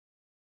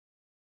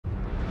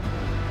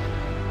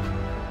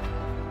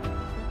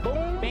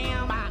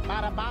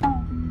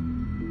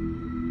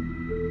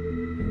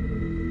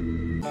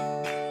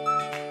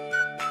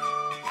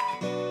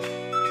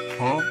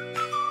Huh?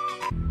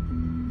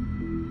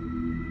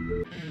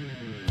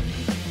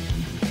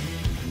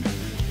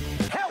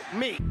 Help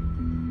me!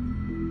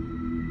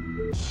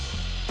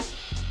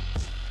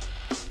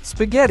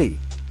 Spaghetti.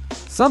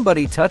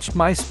 Somebody touched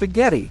my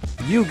spaghetti.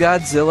 You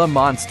Godzilla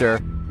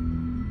monster.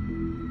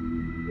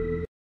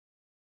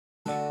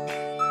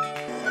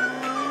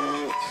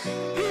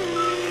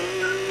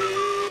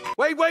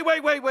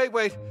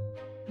 Wait.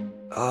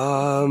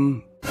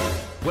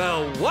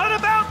 Well, what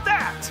about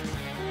that?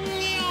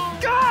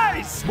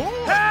 Guys!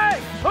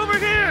 Hey! Over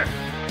here!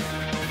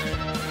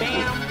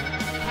 Bam!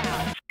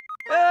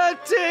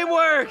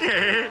 Teamwork!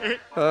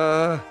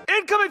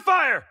 Incoming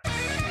fire!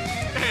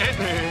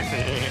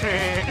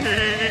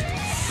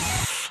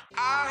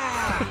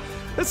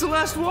 That's the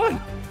last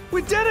one!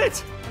 We did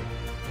it!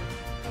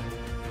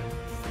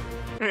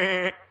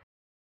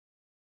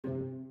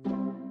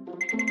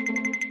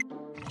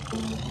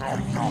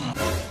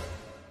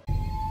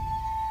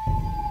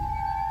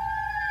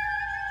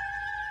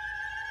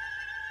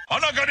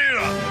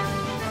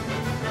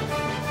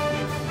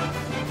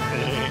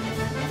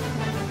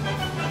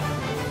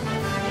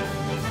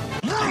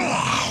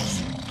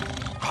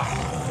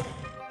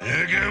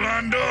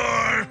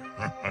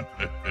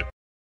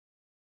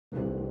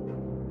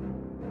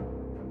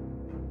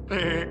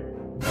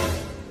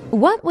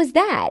 What was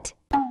that?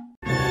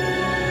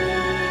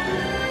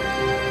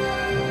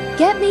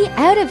 Get me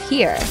out of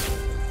here!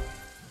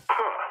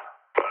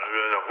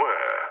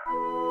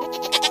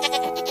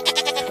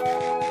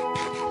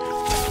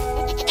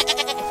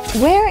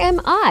 Where am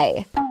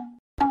I?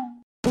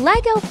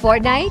 Lego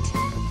Fortnite?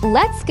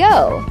 Let's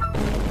go!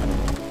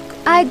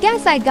 I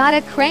guess I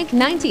gotta crank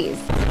 90s.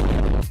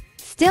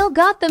 Still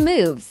got the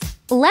moves.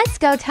 Let's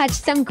go touch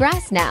some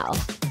grass now.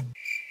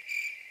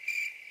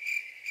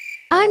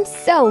 I'm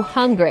so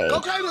hungry.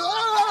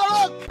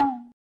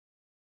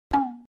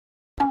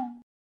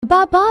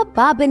 Ba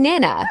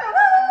banana.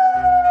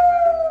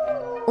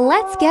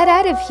 Let's get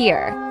out of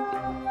here.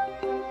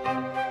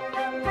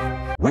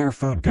 Where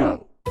food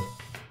go?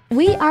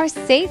 We are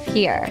safe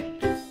here.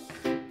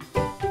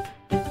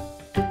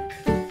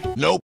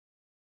 Nope.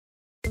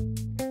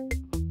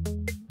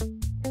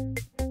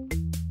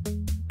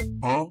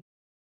 Huh?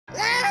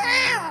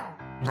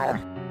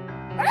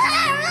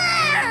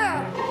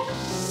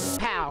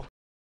 Pow!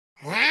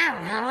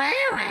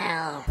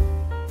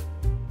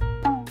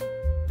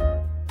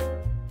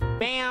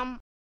 Bam!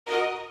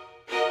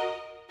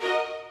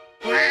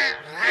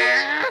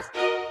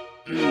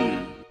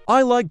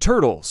 I like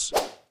turtles.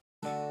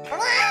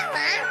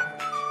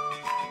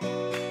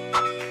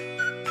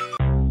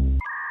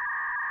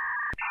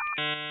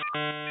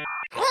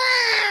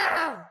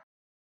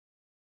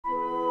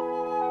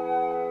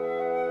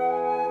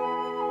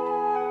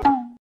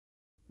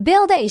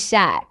 Build a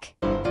shack.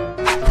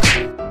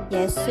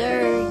 Yes,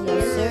 sir.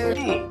 Yes, sir.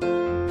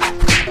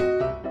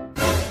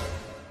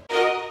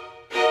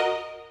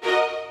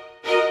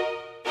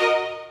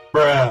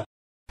 Bruh.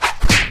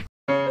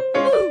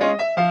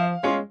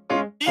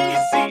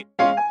 Easy!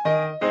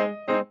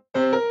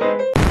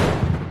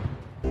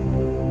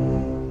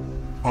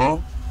 Huh?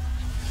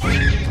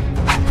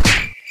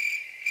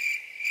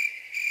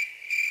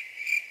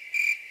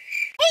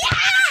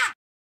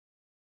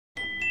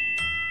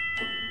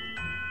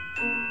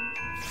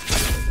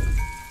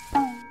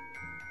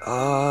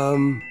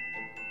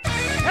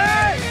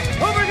 Hey!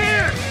 Over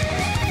here!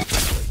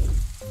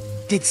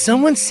 Did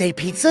someone say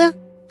pizza?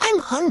 I'm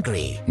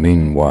hungry.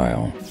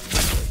 Meanwhile.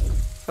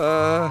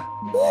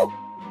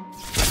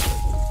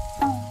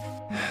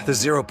 The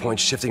 0 point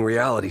shifting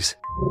realities.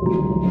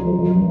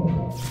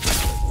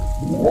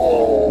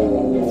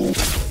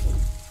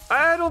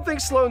 I don't think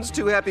Sloane's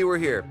too happy we're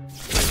here.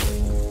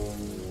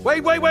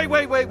 Wait.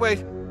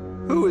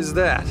 Who is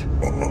that?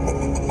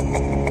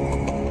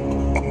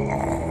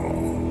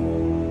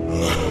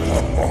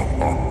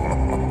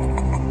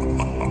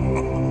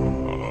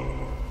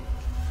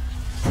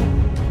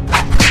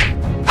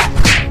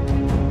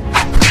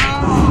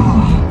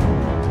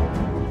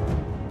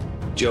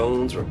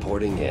 Jones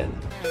reporting in.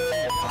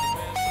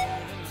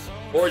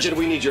 Origin,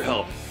 we need your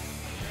help.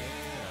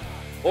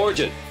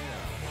 Origin!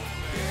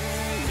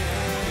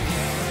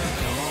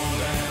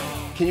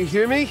 Can you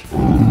hear me?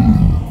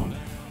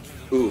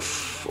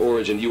 Oof,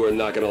 Origin, you are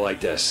not gonna like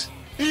this.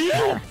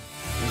 Yeah,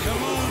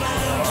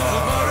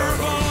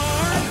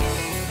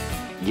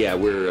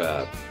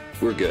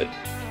 we're good.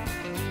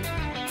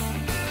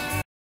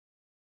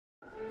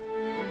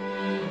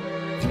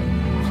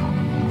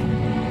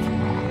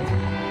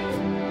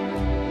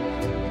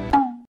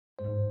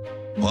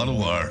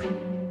 Butterware.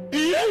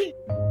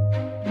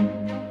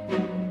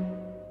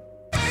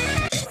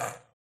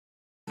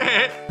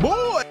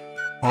 Boy!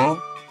 Huh?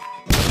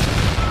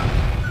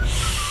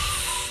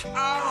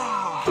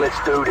 Let's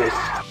do this.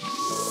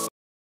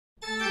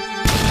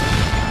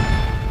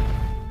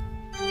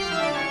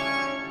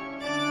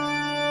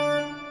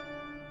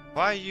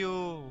 Why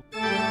you?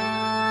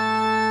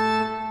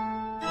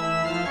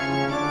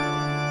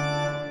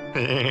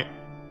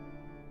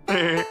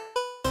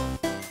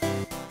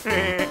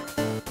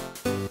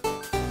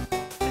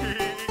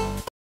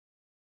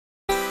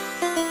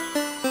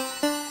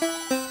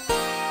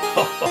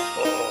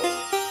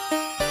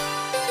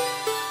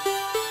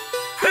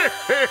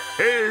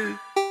 Hey.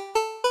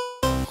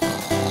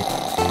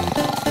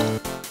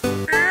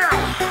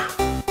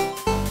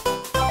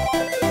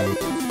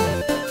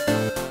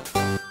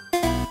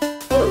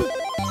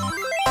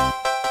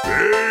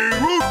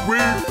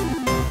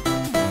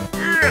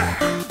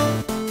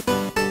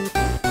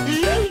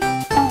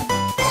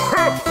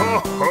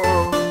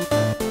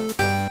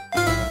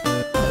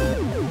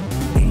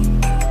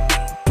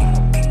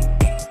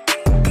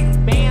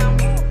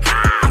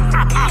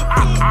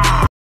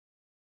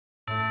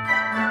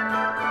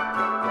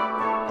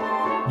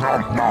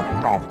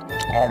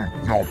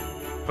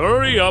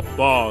 Hurry up,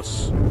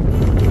 boss.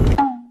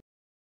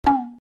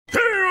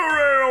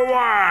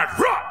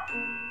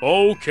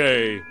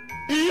 Okay.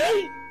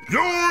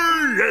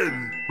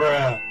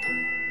 Bruh.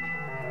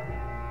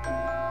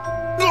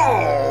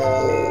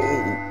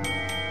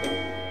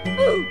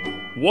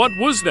 What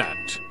was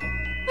that?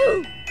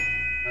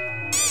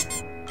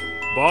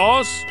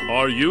 Boss,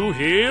 are you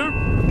here?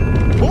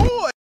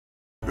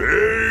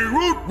 Hey,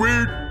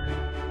 Rootweed.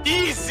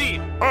 Easy.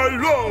 I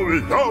love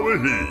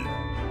it.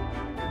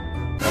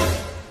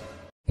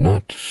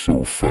 Not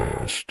so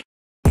fast.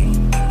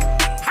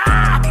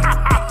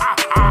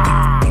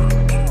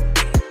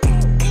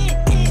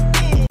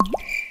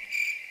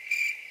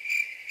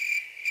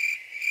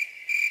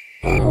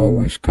 I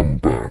always come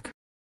back.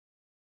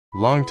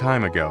 Long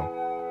time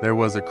ago, there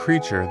was a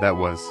creature that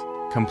was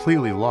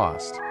completely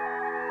lost.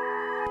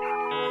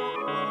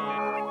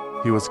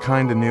 He was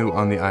kinda new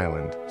on the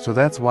island, so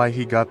that's why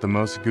he got the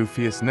most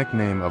goofiest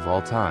nickname of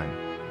all time.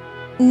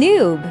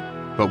 Noob.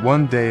 But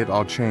one day it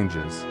all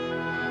changes.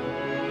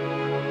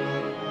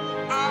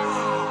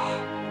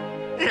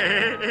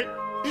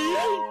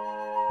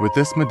 With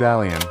this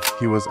medallion,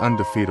 he was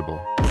undefeatable.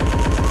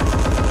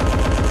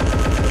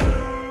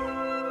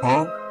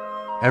 Huh?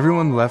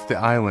 Everyone left the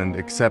island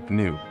except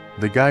Noob,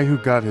 the guy who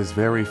got his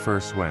very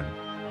first win.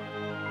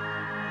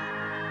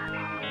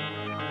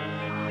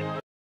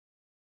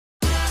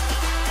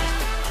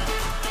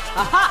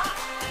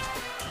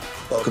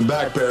 Welcome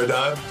back,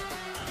 Paradigm.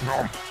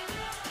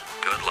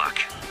 Good luck.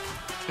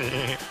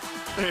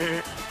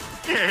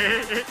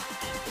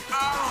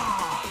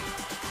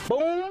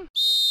 Boom.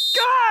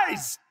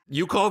 Guys!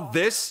 You call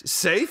this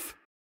safe?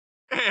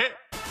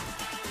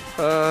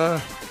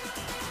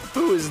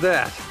 Who is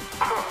that?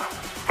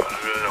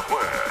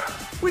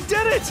 We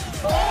did it!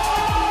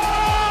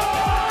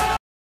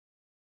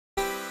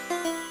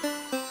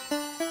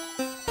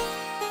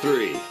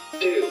 Three,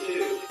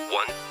 two,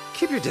 one.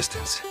 Keep your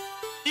distance.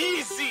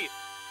 Easy.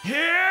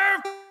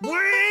 Here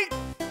we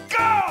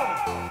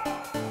go.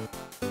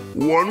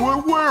 One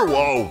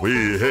while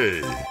we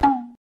hey.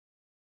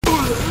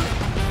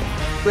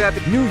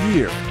 Happy New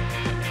Year.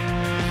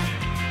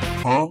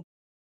 Huh?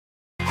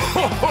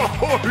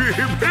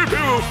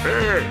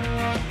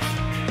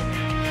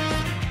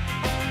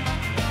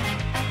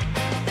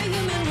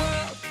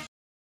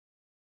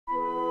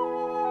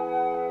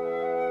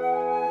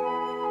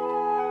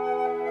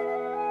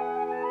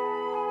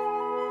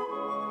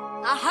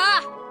 Aha!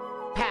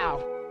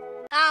 Pow!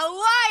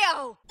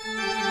 Awayo!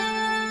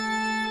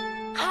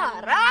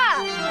 Hara!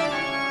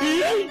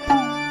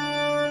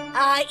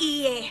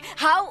 Iye,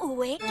 how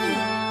uwe?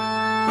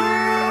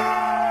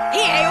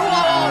 Here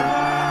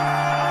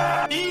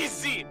won!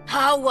 Easy.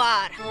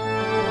 Howard!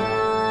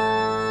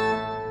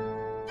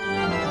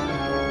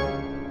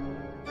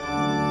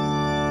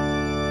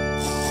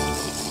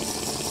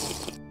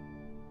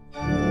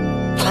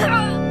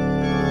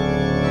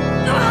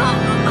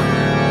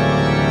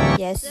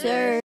 Yes,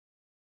 sir.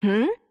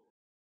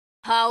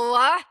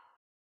 Howard?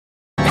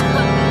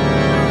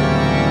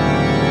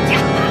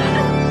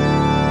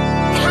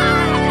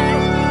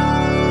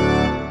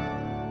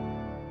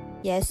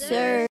 Yes,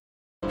 sir.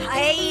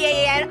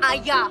 Hey,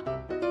 aya!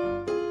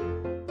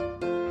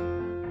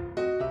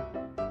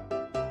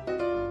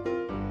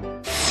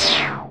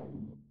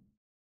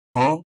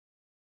 Huh?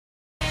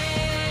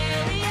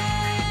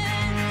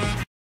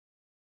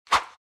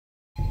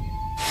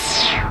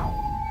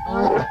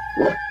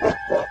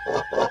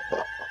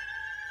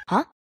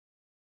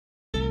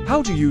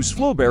 How to use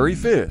Flowberry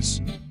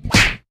Fizz.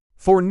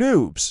 For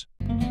noobs.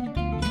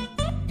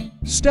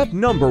 Step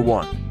number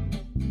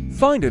 1.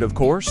 Find it, of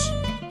course.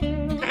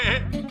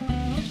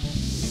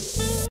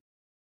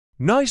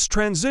 Nice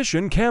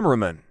transition,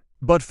 cameraman.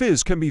 But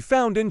Fizz can be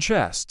found in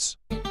chests.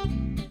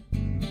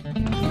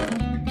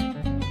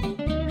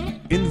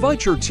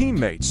 Invite your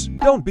teammates.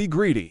 Don't be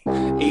greedy.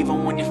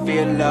 Even when you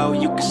feel low,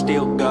 you can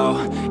still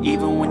go.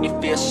 Even when you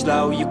feel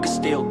slow, you can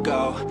still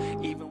go.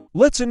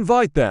 Let's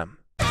invite them.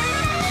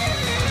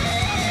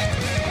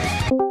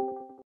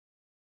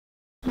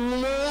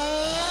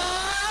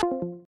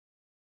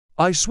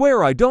 I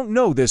swear I don't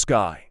know this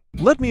guy.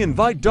 Let me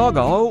invite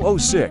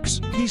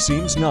Dogga006. He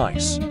seems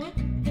nice.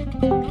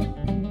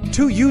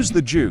 To use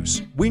the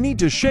juice, we need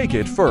to shake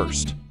it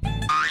first.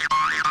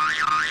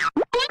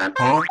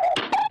 Huh?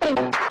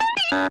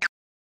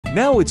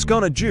 Now it's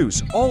gonna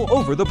juice all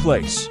over the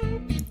place.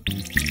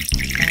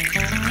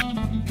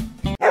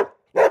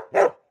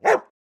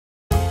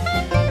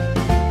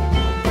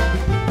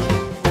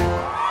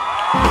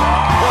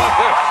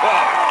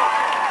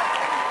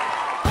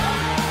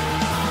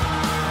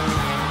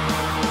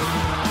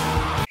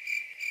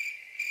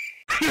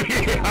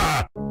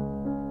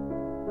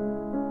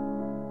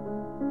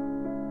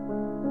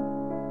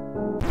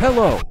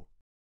 Hello.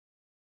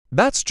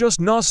 That's just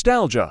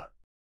nostalgia.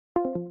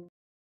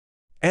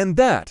 And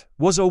that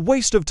was a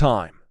waste of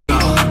time.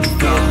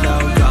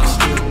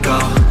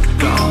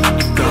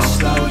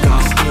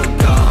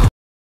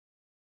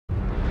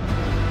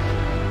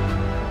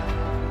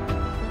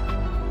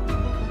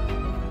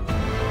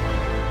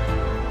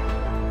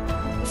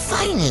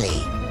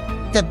 Finally,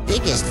 the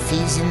biggest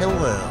fizz in the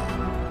world.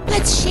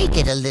 Let's shake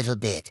it a little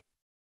bit.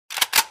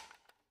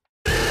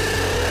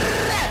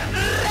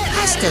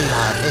 Hasta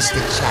la vista,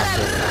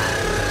 Chapter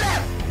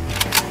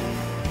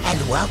 5.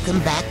 And welcome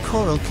back,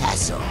 Coral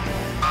Castle.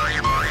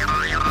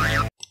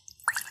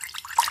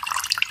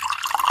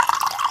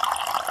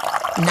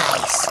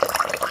 Nice.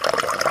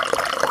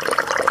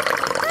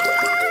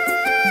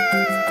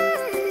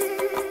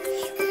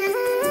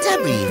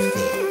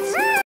 W-Fizz.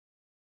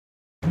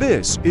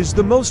 This is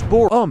the most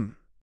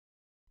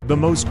the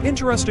most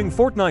interesting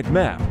Fortnite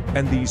map,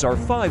 and these are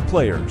 5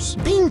 players.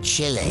 Being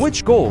chilling.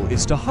 Which goal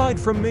is to hide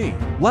from me?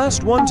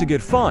 Last one to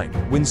get fined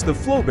wins the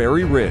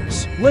Flowberry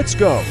Riz. Let's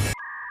go.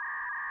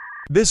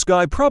 This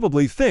guy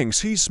probably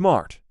thinks he's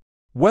smart.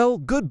 Well,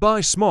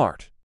 goodbye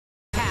smart.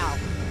 Pow.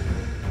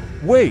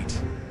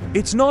 Wait,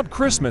 it's not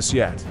Christmas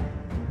yet.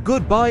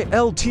 Goodbye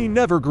LT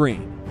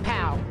Nevergreen.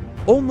 Pow.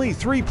 Only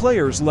 3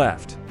 players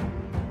left.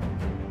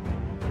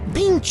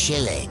 Being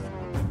chilling.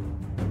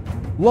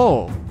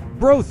 Lol,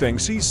 bro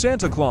thinks he's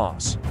Santa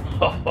Claus.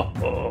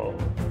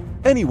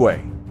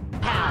 Anyway,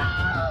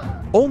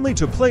 only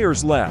 2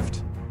 players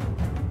left.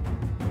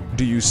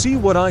 Do you see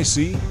what I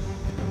see?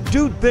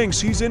 Dude thinks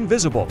he's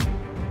invisible.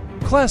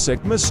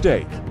 Classic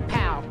mistake.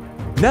 Pow.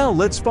 Now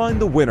let's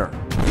find the winner.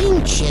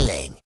 Being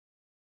chilling.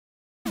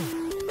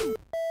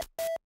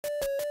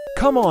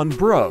 Come on,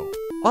 bro.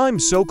 I'm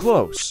so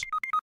close.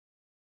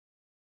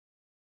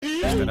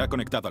 Estará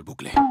conectado al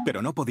bucle, pero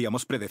no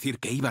podíamos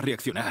predecir que iba a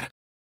reaccionar.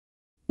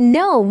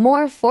 No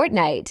more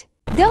Fortnite.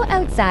 Go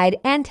outside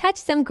and touch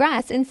some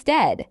grass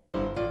instead.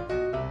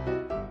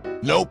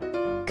 Nope.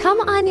 Come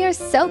on, you're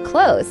so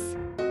close.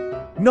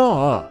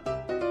 Nah.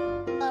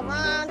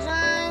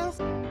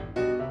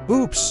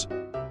 Oops.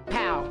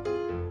 Pow.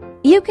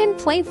 You can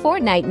play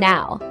Fortnite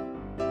now.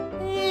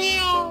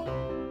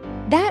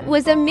 That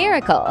was a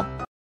miracle.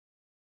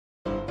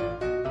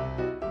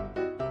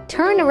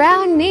 Turn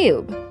around,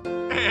 noob.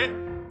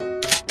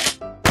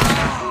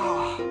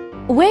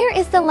 Where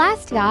is the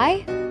last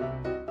guy?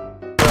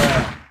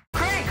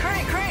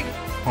 Craig.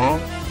 Huh?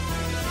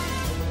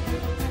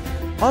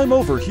 I'm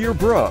over here,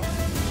 bro.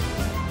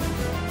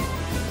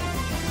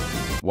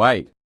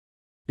 Wait,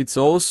 it's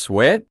all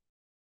sweat?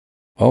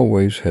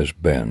 Always has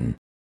been.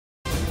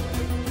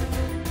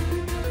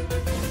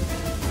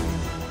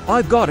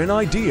 I've got an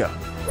idea.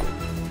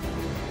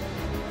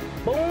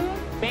 Boom,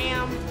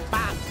 bam,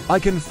 bop. I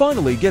can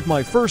finally get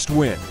my first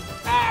win.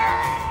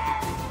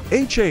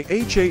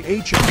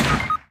 H-A-H-A-H.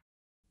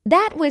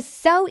 That was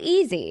so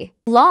easy.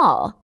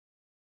 Lol.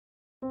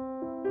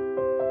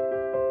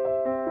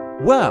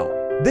 Wow,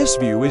 this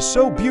view is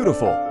so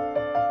beautiful.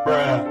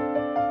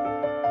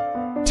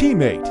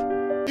 Teammate.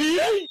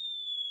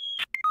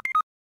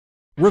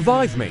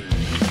 Revive me.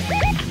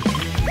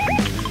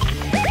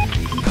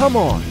 Come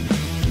on.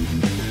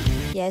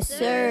 Yes,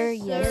 sir.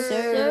 Yes,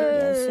 sir.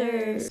 Yes,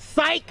 sir.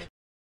 Psych!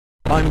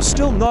 I'm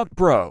still knocked,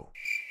 bro.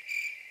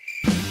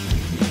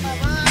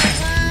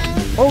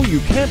 Oh, you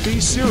can't be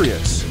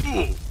serious.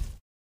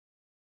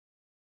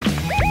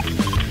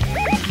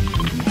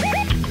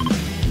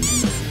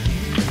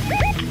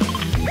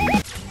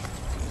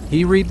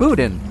 He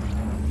rebooted.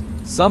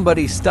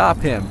 Somebody stop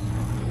him.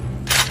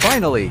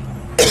 Finally.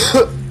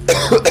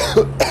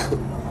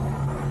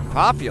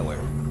 Popular.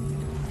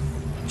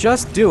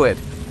 Just do it.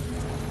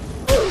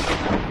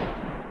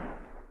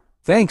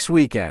 Thanks,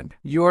 Weekend.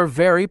 You're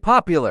very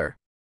popular.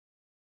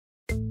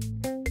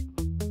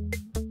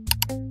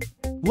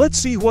 Let's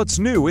see what's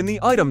new in the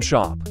item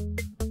shop.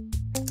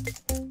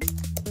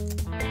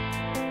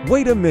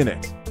 Wait a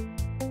minute.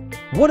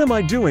 What am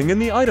I doing in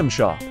the item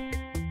shop?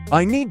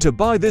 I need to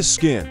buy this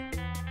skin.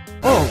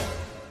 Oh,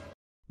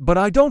 but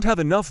I don't have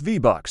enough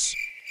V-Bucks.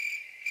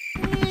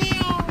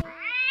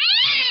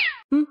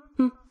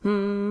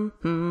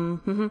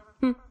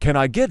 Can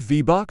I get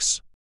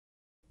V-Bucks?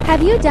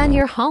 Have you done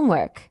your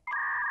homework?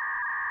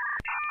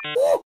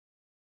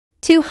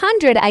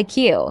 200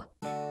 IQ.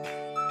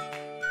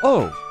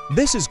 Oh,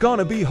 this is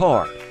gonna be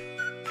hard.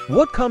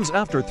 What comes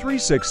after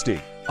 360?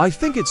 I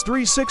think it's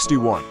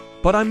 361,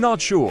 but I'm not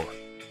sure.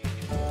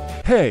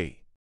 Hey.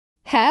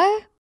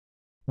 Huh?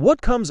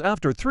 What comes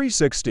after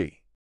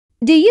 360?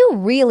 Do you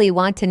really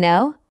want to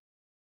know?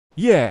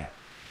 Yeah.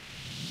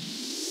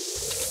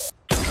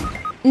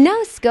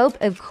 No scope,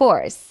 of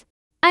course.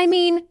 I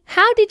mean,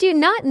 how did you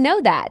not know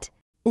that?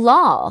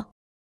 Lol.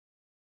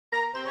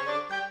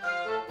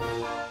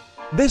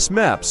 This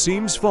map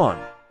seems fun.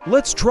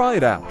 Let's try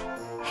it out.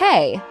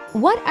 Hey,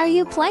 what are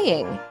you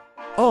playing?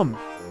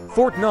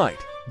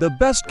 Fortnite, the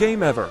best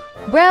game ever.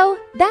 Bro,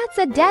 that's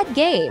a dead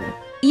game.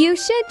 You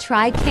should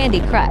try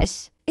Candy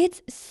Crush.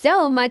 It's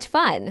so much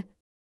fun.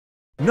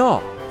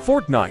 Nah,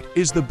 Fortnite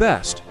is the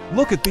best.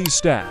 Look at these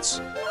stats.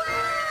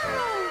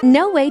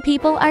 No way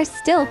people are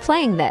still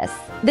playing this.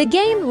 The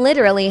game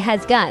literally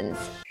has guns.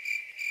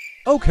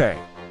 Okay,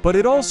 but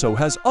it also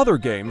has other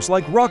games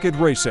like rocket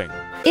racing.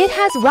 It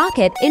has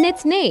rocket in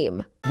its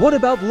name. What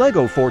about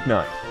Lego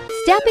Fortnite?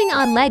 Stepping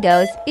on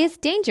Legos is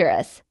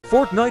dangerous.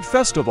 Fortnite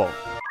Festival.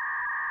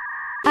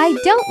 I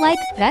don't like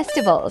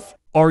festivals.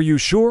 Are you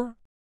sure?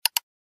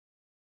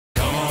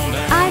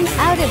 I'm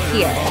out of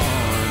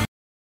here.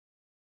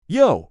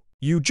 Yo,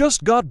 you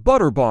just got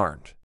butter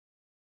barned.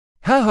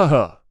 Ha ha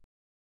ha.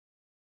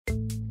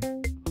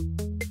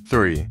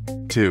 3,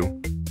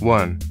 2,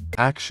 1,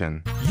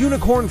 action.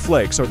 Unicorn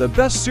flakes are the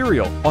best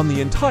cereal on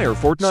the entire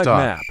Fortnite Stop.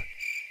 map.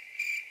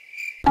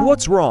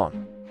 What's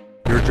wrong?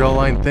 Your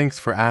jawline, thanks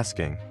for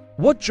asking.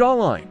 What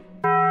jawline?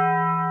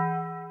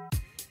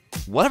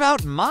 What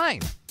about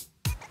mine?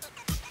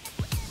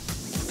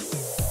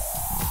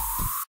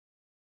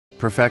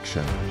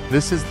 Perfection.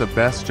 This is the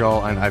best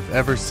jawline I've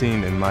ever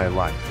seen in my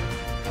life.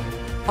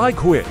 I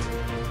quit.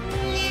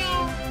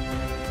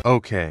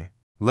 Okay,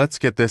 let's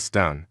get this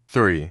done.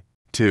 3,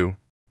 2,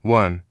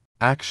 1,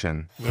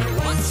 action.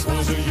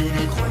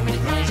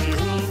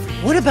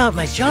 What about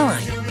my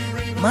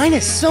jawline? Mine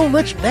is so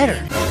much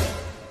better.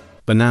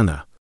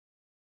 Banana.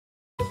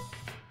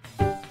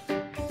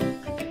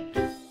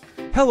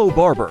 Hello,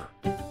 barber.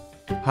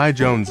 Hi,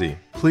 Jonesy.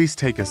 Please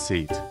take a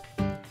seat.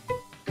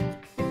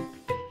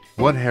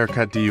 What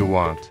haircut do you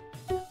want?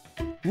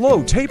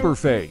 Low taper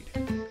fade.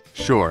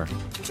 Sure.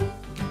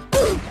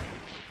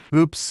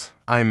 Oops,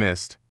 I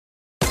missed.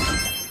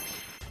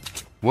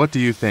 What do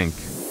you think?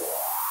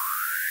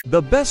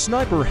 The best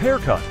sniper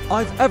haircut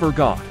I've ever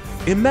got.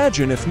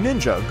 Imagine if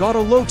Ninja got a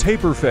low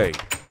taper fade.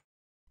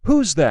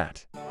 Who's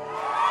that?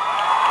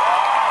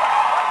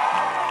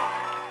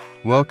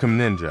 Welcome,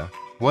 Ninja.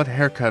 What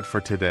haircut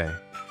for today?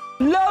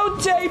 Low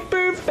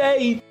taper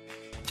fade.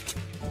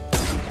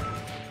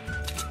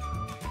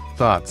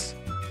 Thoughts?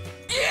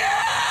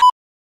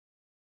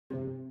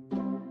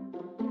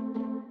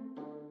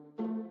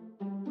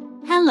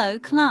 Hello,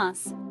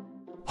 class.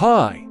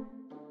 Hi.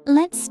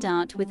 Let's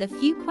start with a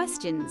few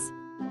questions.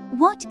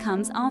 What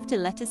comes after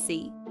letter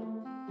C?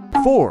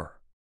 4.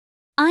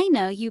 I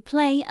know you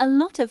play a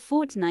lot of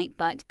Fortnite,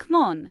 but come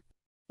on.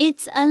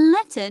 It's a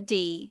letter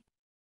D.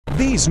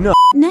 These no.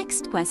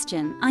 Next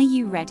question, are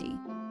you ready?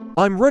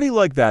 I'm ready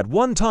like that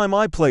one time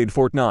I played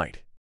Fortnite.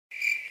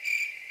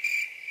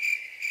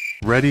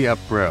 Ready up,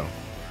 bro.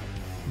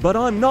 But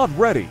I'm not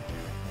ready.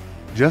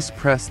 Just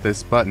press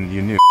this button,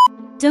 you knew.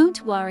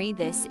 Don't worry,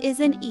 this is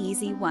an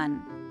easy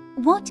one.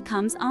 What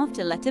comes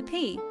after letter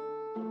P?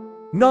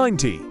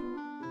 90.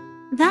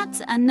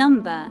 That's a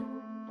number.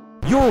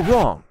 You're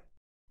wrong.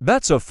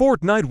 That's a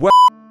Fortnite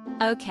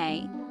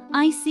Okay,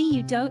 I see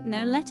you don't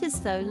know letters,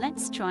 so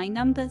let's try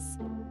numbers.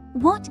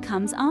 What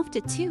comes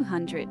after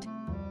 200?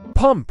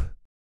 Pump.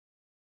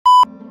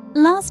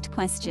 Last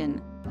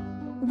question.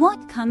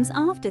 What comes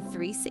after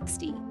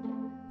 360?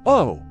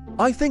 Oh,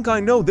 I think I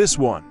know this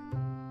one.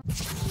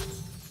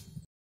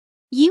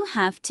 You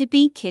have to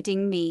be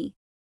kidding me.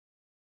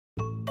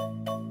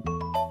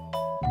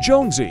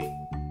 Jonesy.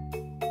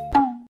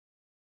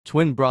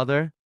 Twin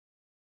brother.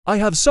 I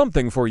have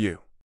something for you.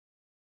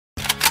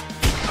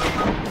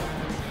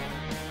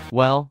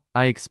 Well,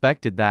 I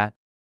expected that.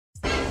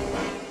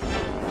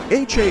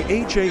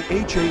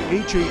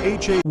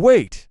 H-A-H-A-H-A-H-A-H-A.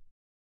 Wait.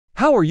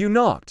 How are you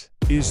knocked?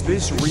 Is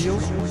this real?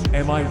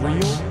 Am I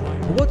real?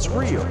 What's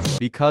real?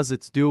 Because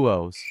it's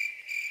duos.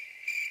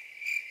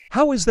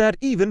 How is that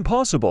even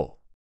possible?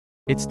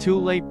 It's too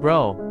late,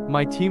 bro.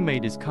 My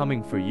teammate is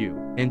coming for you.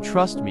 And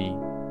trust me,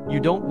 you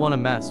don't want to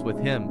mess with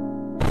him.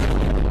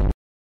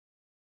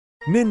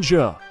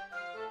 Ninja.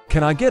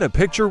 Can I get a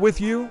picture with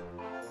you?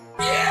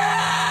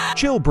 Yeah!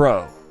 Chill,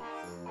 bro.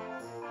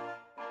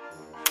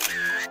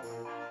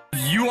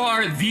 You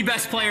are the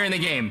best player in the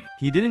game.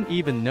 He didn't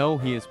even know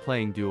he is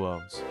playing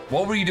duos.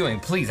 What were you doing?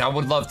 Please, I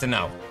would love to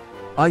know.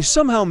 I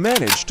somehow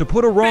managed to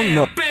put a wrong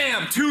note.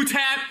 Bam!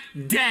 2-tap,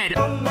 dead.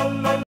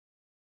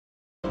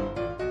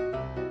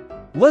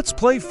 Let's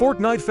play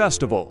Fortnite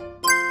Festival.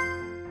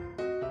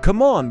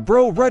 Come on,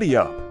 bro, ready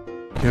up.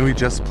 Can we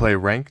just play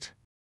ranked?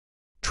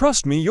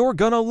 Trust me, you're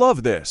gonna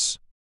love this.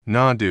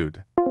 Nah,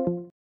 dude.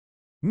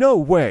 No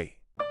way.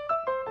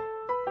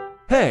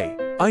 Hey,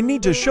 I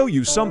need to show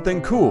you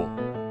something cool.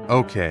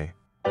 Okay.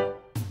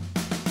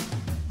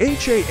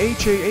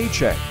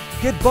 H-A-H-A-H-A.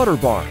 Get butter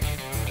barn.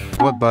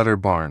 What butter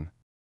barn?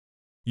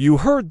 You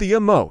heard the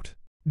emote,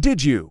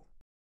 did you?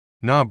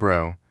 Nah,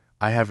 bro.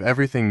 I have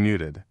everything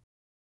muted.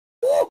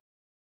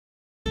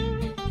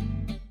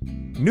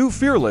 New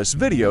Fearless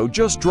video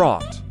just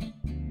dropped.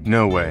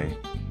 No way.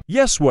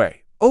 Yes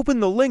way. Open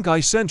the link I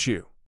sent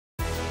you.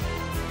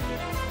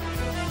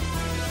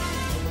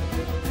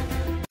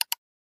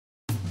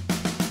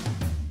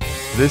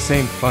 This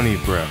ain't funny,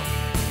 bro.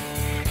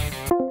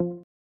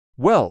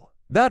 Well,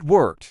 that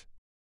worked.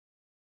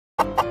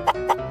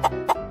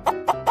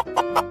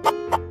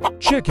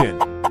 Chicken.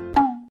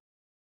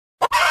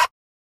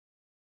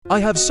 I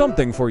have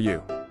something for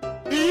you.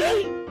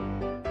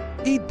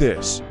 Eat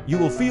this, you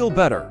will feel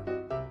better.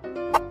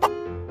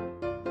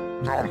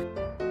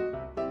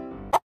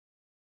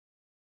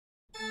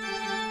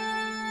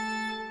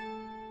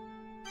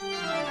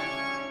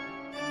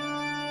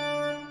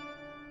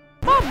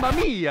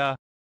 Yeah.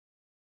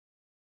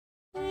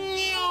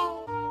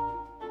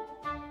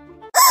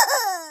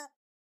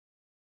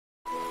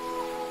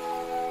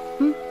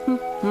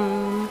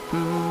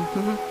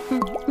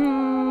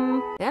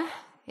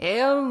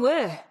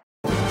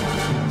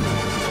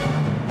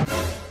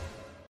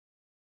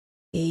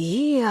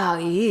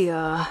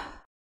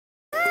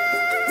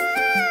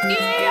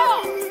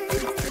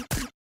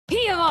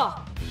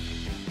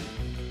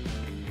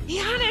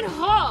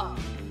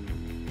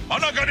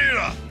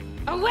 Anaganira!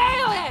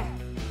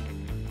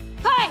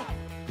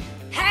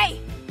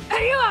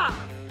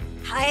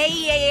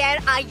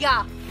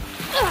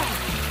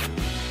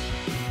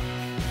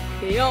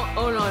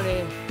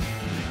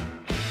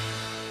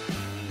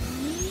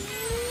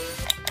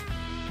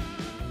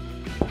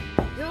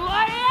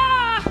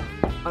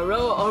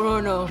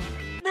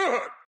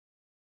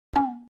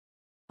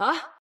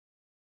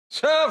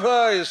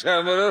 Surprise,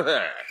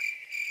 Hammer!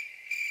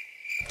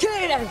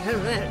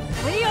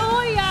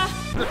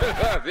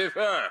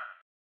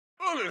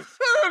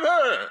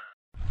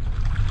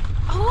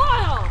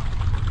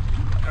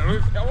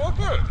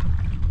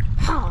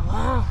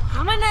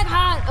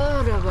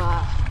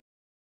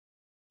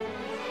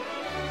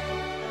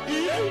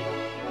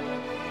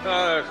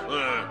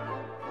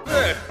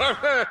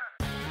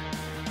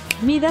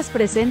 Midas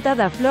presenta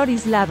da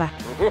Floris Lava.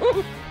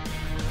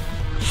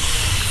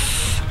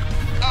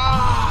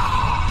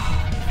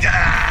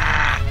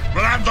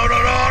 Volando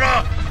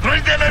l'oro!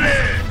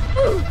 Prendemeli!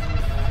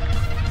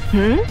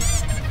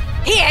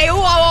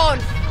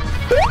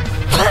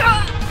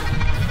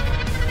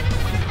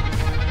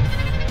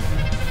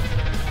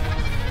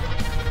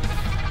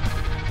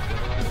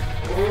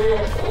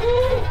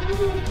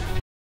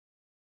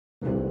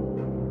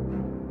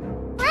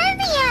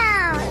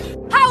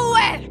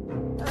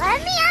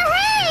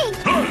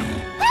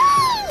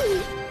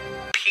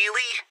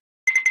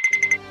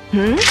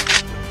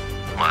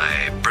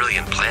 My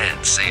brilliant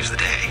plan saves the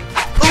day.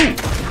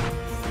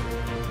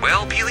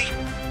 Well, Peely,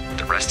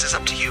 the rest is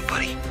up to you,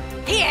 buddy.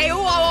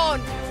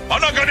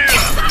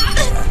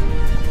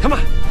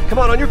 Come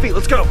on your feet,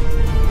 let's go.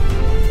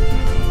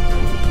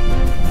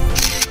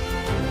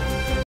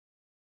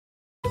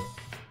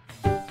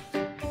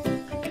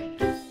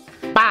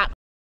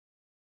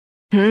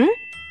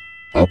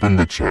 Open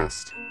the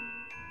chest.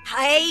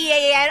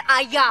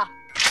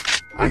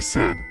 I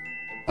said,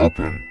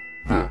 open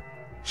the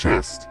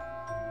chest.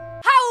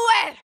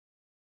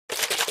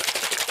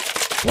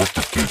 What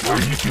the fuck are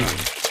you doing?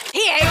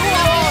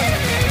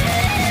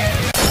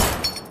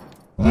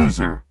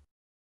 Loser.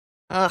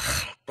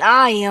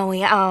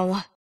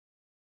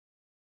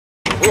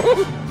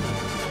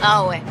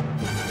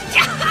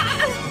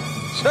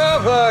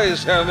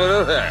 Surprise,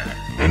 Hammer!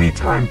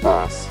 Anytime,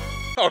 boss.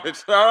 Oh,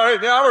 it's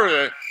already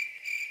over.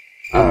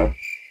 Oh,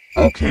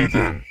 okay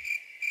then.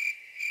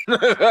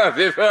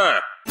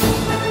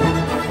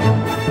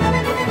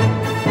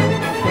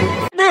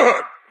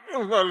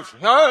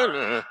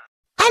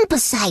 I'm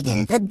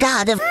Poseidon, the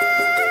god of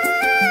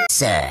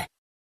sir.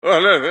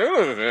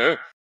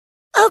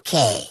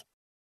 Okay.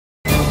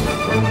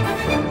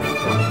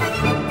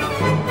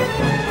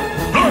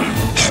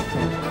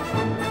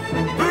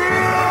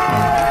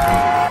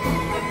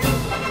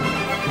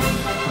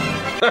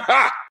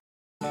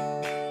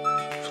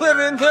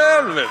 Flippin'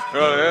 time,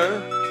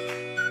 brother.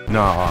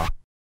 Nah.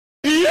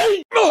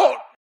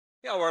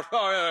 Yeah, we're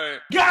fine.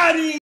 Got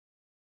it!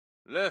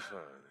 Listen,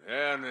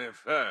 and it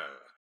fell.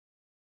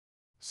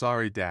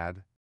 Sorry,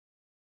 Dad.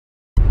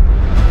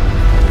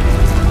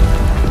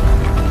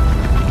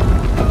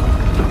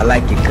 I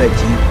like your cut,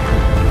 G.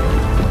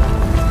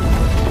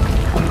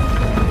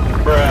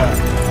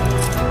 Bruh.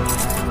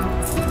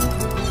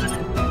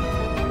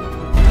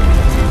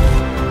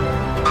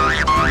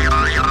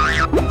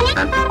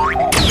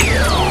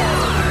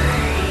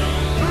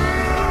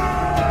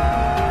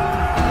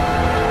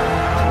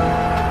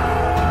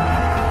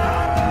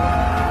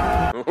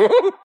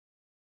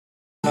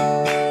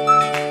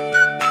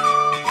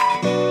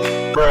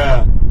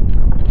 Bruh.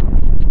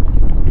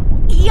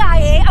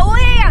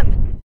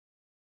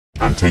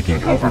 I'm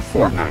taking over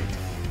Fortnite.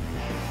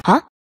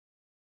 Huh?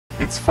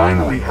 It's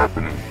finally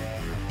happening.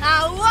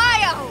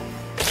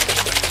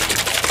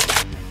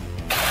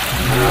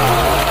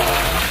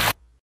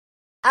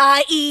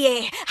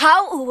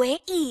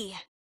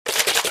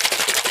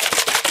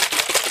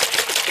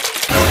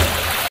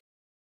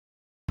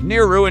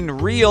 Near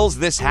ruined reels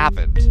this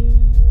happened.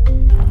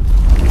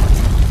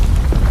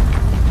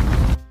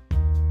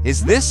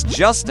 Is this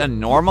just a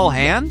normal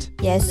hand?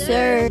 Yes,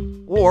 sir.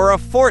 Or a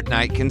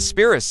Fortnite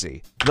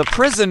conspiracy? The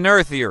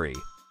prisoner theory.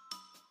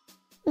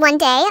 One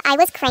day, I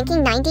was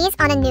cranking 90s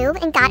on a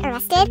noob and got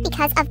arrested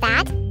because of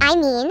that. I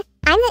mean,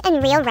 I'm the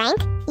Unreal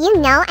rank. You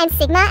know I'm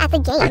Sigma at the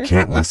game. I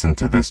can't listen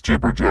to this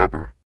jibber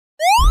jabber.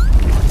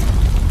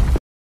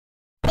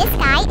 This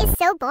guy is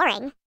so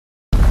boring.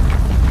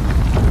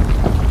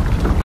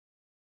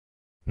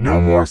 No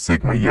more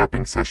Sigma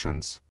yapping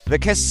sessions. The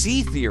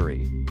Cassie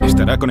theory.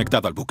 Estará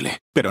conectado al bucle,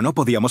 pero no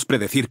podíamos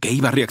predecir que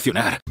iba a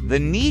reaccionar. The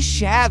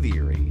Nisha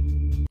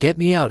theory. Get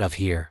me out of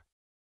here.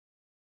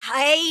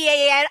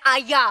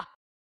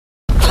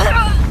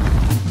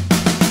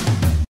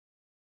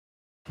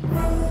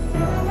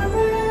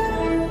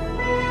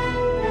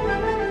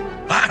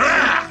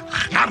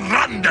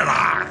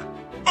 Arrandera!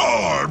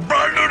 Oh,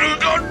 Brandon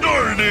got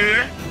dirty!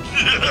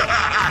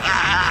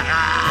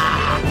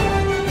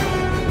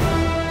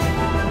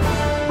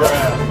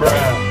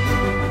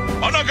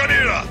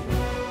 Anakanira!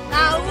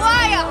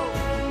 Awayo!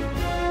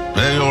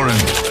 Hey,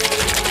 Orange.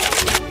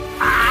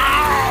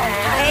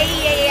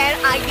 Hey,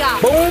 I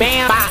got. Boom,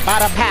 bam,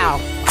 bada pow.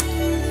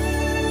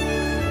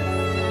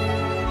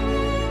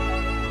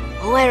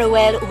 Well.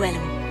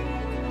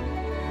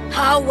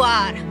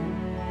 Howard.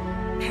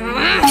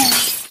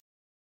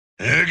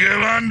 Ege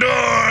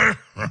Vandor!